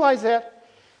 Do you realize that?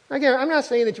 Again, I'm not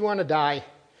saying that you want to die.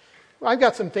 I've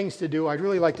got some things to do. I'd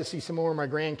really like to see some more of my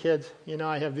grandkids. You know,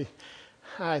 I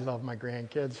love my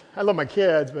grandkids. I love my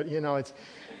kids, but, you know,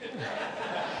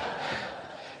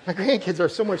 My grandkids are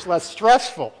so much less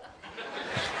stressful.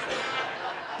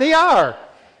 They are.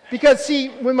 Because, see,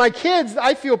 with my kids,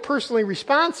 I feel personally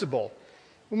responsible.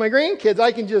 With my grandkids,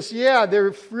 I can just,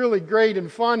 they're really great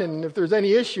and fun, and if there's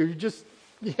any issue, just,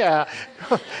 no,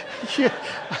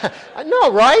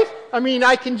 right? I mean,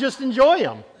 I can just enjoy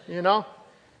them, you know?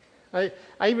 I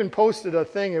even posted a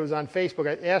thing, it was on Facebook.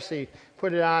 I actually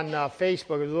put it on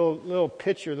Facebook, a little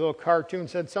picture, a little cartoon,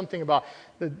 said something about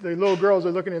the little girls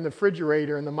are looking in the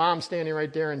refrigerator and the mom's standing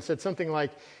right there and said something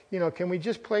like, can we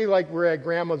just play like we're at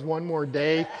grandma's one more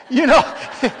day?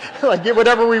 Like get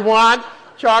whatever we want,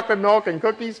 chocolate milk and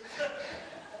cookies.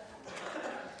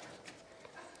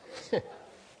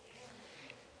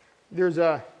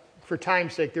 For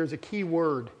time's sake, there's a key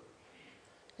word,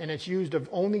 and it's used of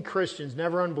only Christians,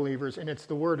 never unbelievers, and it's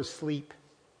the word asleep.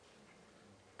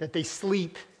 That they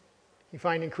sleep. You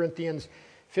find in Corinthians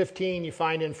 15, you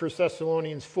find in 1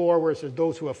 Thessalonians 4, where it says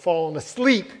those who have fallen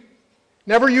asleep.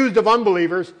 Never used of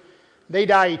unbelievers. They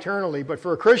die eternally. But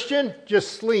for a Christian,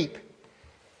 just sleep.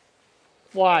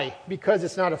 Why? Because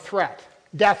it's not a threat.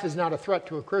 Death is not a threat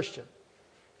to a Christian.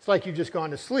 It's like you've just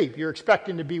gone to sleep. You're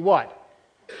expecting to be what?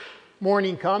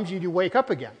 Morning comes, you do wake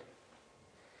up again.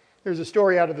 There's a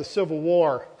story out of the Civil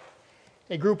War.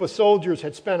 A group of soldiers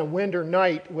had spent a winter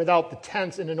night without the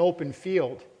tents in an open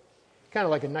field. Kind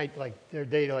of like a night like their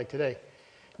day like today.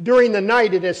 During the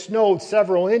night, it had snowed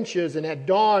several inches, and at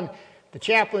dawn, the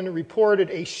chaplain reported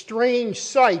a strange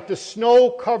sight. The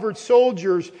snow-covered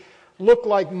soldiers looked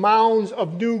like mounds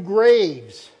of new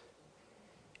graves.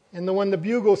 And when the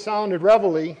bugle sounded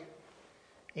reveille,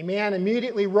 a man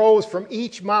immediately rose from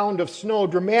each mound of snow,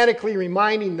 dramatically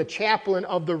reminding the chaplain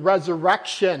of the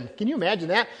resurrection. Can you imagine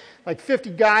that? Like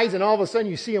 50 guys, and all of a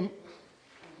sudden you see them.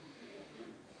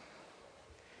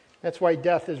 That's why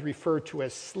death is referred to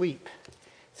as sleep.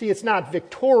 See, it's not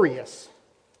victorious.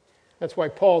 That's why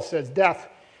Paul says death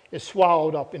is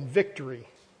swallowed up in victory.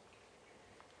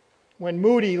 When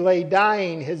Moody lay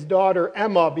dying, his daughter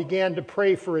Emma began to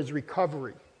pray for his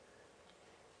recovery.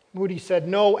 Moody said,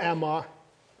 "No, Emma,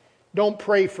 don't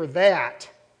pray for that.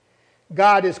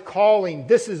 God is calling.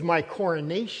 This is my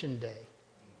coronation day."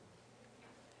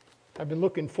 I've been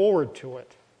looking forward to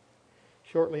it.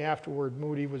 Shortly afterward,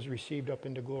 Moody was received up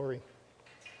into glory.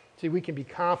 See, we can be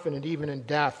confident even in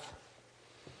death.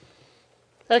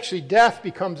 Actually, death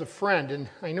becomes a friend, and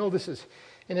I know this is,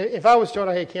 and if I was told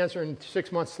I had cancer and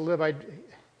 6 months to live,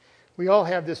 we all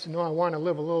have this, I want to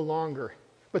live a little longer.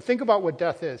 But think about what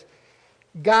death is.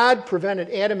 God prevented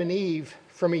Adam and Eve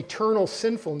from eternal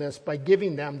sinfulness by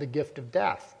giving them the gift of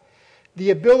death.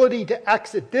 The ability to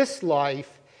exit this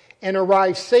life and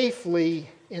arrive safely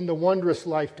in the wondrous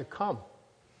life to come.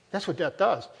 That's what death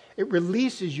does. It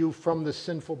releases you from the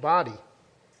sinful body.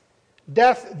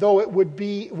 Death, though it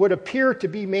would appear to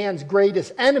be man's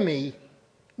greatest enemy,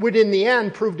 would in the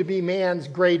end prove to be man's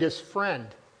greatest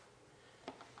friend.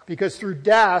 Because through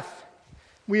death,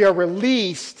 we are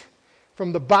released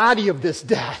from the body of this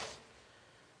death.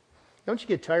 Don't you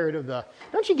get tired of the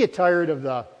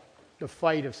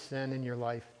fight of sin in your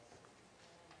life?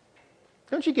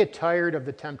 Don't you get tired of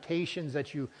the temptations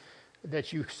that you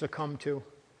succumb to?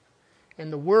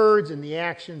 And the words and the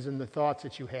actions and the thoughts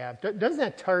that you have. Doesn't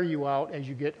that tire you out as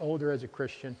you get older as a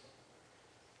Christian?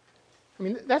 I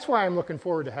mean, that's why I'm looking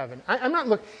forward to heaven. I'm not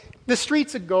looking, the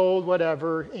streets of gold,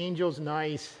 whatever, angels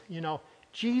nice,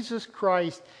 Jesus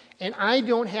Christ, and I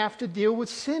don't have to deal with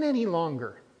sin any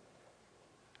longer.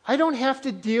 I don't have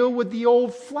to deal with the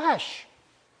old flesh.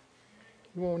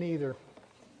 You won't either.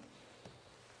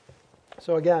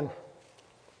 So again,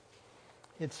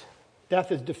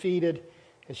 death is defeated.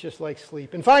 It's just like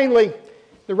sleep. And finally,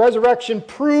 the resurrection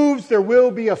proves there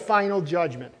will be a final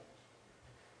judgment.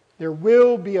 There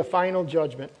will be a final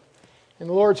judgment. In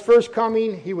the Lord's first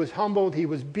coming, he was humbled, he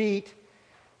was beat,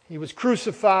 he was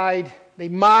crucified, they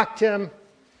mocked him,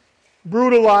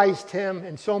 brutalized him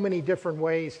in so many different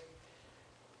ways.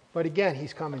 But again,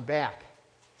 he's coming back.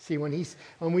 See, when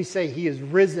we say he is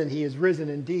risen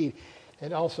indeed.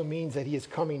 It also means that he is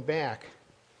coming back.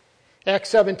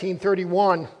 Acts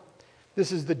 17:31,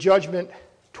 this is the judgment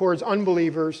towards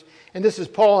unbelievers. And this is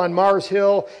Paul on Mars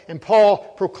Hill. And Paul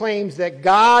proclaims that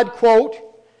God, quote,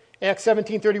 Acts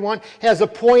 17:31, has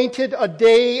appointed a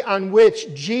day on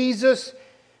which Jesus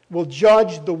will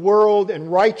judge the world in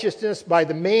righteousness by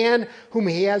the man whom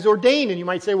he has ordained. And you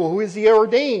might say, well, who is he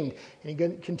ordained? And he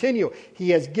can continue.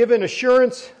 He has given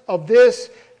assurance of this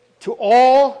to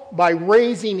all by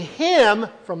raising him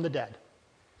from the dead.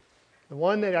 The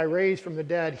one that I raised from the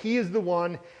dead, he is the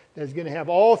one that is going to have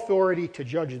all authority to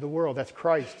judge the world. That's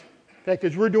Christ. In fact,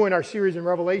 as we're doing our series in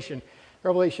Revelation,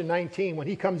 Revelation 19, when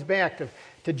he comes back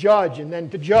to judge and then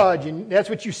to judge, and that's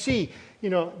what you see.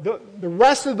 The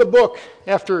rest of the book,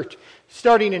 after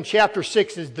starting in chapter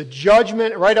 6, is the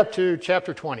judgment right up to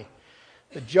chapter 20.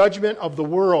 The judgment of the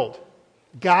world.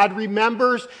 God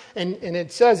remembers, and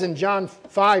it says in John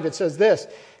 5, it says this,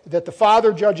 that the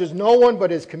Father judges no one but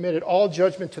has committed all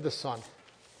judgment to the Son.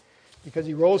 Because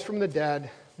he rose from the dead,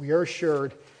 we are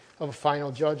assured of a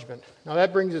final judgment. Now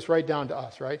that brings us right down to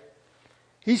us, right?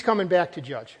 He's coming back to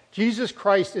judge. Jesus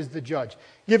Christ is the judge,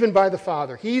 given by the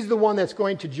Father. He's the one that's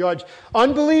going to judge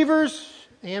unbelievers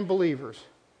and believers.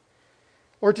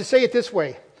 Or to say it this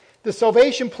way, the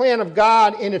salvation plan of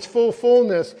God in its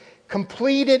fullness,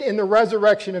 completed in the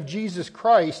resurrection of Jesus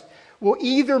Christ, will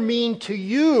either mean to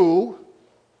you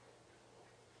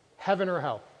heaven or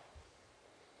hell.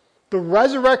 The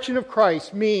resurrection of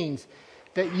Christ means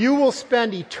that you will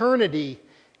spend eternity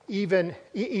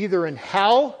either in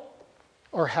hell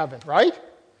or heaven, right?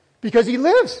 Because he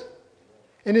lives.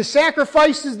 And his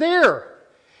sacrifice is there.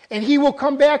 And he will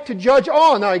come back to judge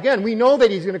all. Now again, we know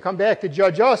that he's going to come back to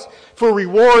judge us for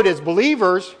reward as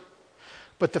believers.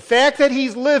 But the fact that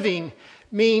he's living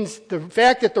means, the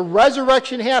fact that the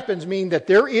resurrection happens means that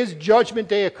there is judgment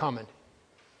day coming.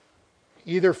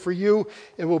 Either for you,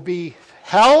 it will be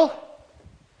hell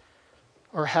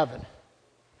or heaven.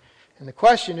 And the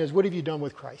question is, what have you done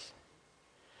with Christ?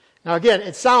 Now again,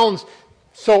 it sounds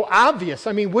so obvious.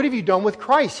 I mean, what have you done with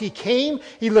Christ? He came,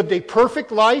 he lived a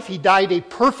perfect life, he died a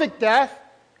perfect death.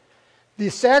 The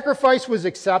sacrifice was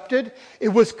accepted. It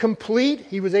was complete.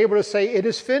 He was able to say, it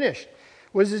is finished.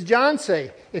 What does John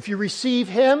say? If you receive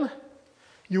him,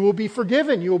 you will be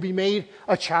forgiven. You will be made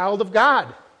a child of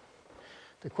God.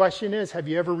 The question is, have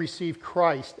you ever received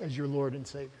Christ as your Lord and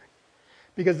Savior?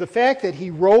 Because the fact that he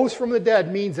rose from the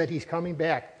dead means that he's coming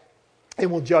back and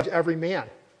will judge every man.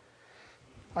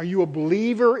 Are you a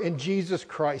believer in Jesus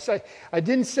Christ? I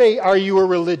didn't say, are you a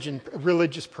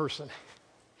religious person?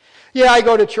 Yeah, I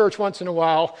go to church once in a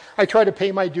while. I try to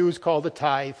pay my dues called the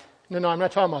tithe. No, I'm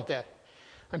not talking about that.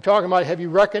 I'm talking about, have you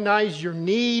recognized your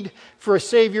need for a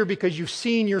Savior because you've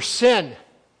seen your sin?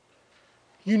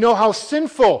 You know how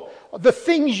sinful, the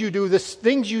things you do, the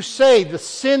things you say, the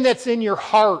sin that's in your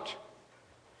heart.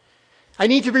 I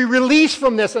need to be released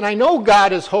from this, and I know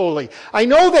God is holy. I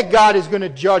know that God is going to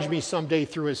judge me someday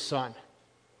through his Son.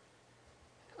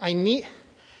 I need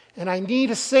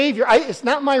a Savior. It's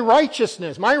not my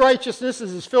righteousness. My righteousness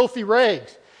is as filthy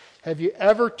rags. Have you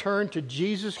ever turned to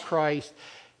Jesus Christ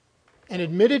and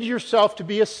admitted yourself to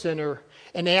be a sinner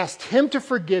and asked him to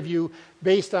forgive you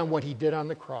based on what he did on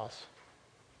the cross?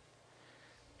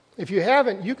 If you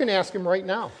haven't, you can ask him right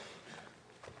now.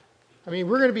 I mean,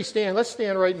 we're going to be standing. Let's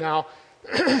stand right now.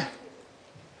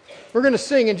 We're going to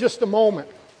sing in just a moment.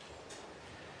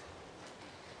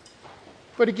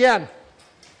 But again,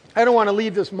 I don't want to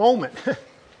leave this moment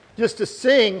just to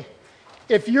sing.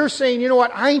 If you're saying, you know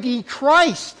what, I need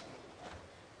Christ.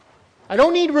 I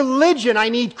don't need religion, I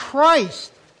need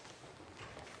Christ.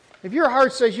 If your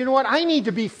heart says, you know what, I need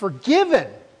to be forgiven.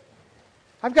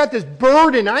 I've got this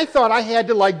burden. I thought I had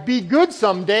to be good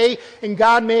someday and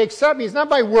God may accept me. It's not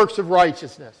by works of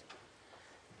righteousness.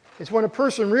 It's when a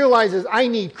person realizes I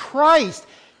need Christ.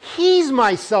 He's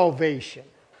my salvation.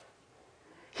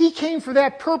 He came for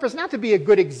that purpose, not to be a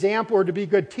good example or to be a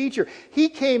good teacher. He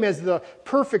came as the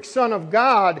perfect Son of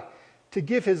God to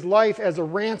give his life as a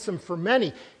ransom for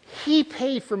many. He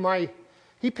paid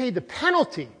the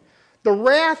penalty. The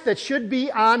wrath that should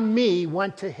be on me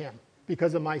went to him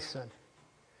because of my sin.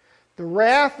 The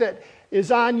wrath that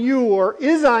is on you or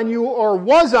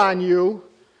was on you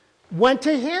went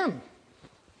to him.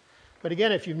 But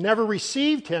again, if you've never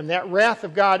received him, that wrath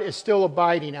of God is still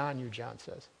abiding on you, John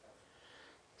says.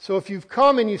 So if you've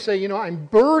come and you say, you know, I'm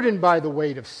burdened by the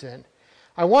weight of sin.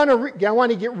 I want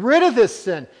to get rid of this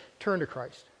sin. Turn to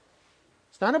Christ.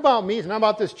 It's not about me. It's not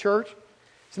about this church.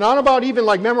 It's not about even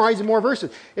memorizing more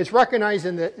verses. It's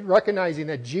recognizing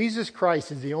that Jesus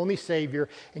Christ is the only Savior,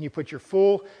 and you put your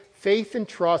full faith and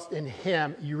trust in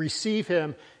him. You receive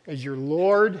him as your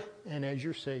Lord and as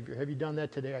your Savior. Have you done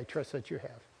that today? I trust that you have.